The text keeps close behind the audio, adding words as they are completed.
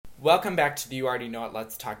Welcome back to the You Already Know It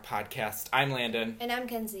Let's Talk podcast. I'm Landon. And I'm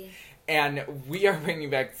Kenzie. And we are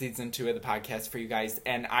bringing back season 2 of the podcast for you guys.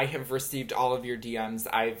 And I have received all of your DMs.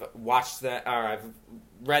 I've watched I've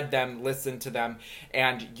read them, listened to them.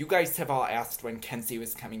 And you guys have all asked when Kenzie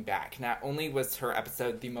was coming back. Not only was her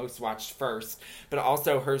episode the most watched first, but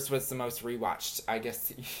also hers was the most rewatched. I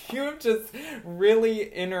guess you have just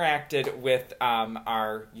really interacted with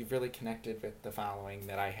you've really connected with the following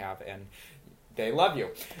that I have. And they love you.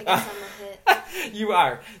 I guess I'm a hit. You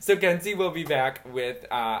are. So Kenzie will be back with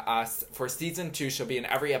us for season 2. She'll be in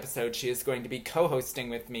every episode. She is going to be co-hosting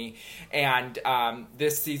with me. And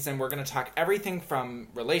this season, we're going to talk everything from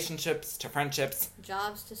relationships to friendships.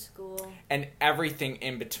 Jobs to school. And everything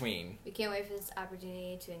in between. We can't wait for this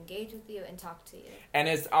opportunity to engage with you and talk to you. And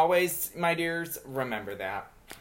as always, my dears, remember that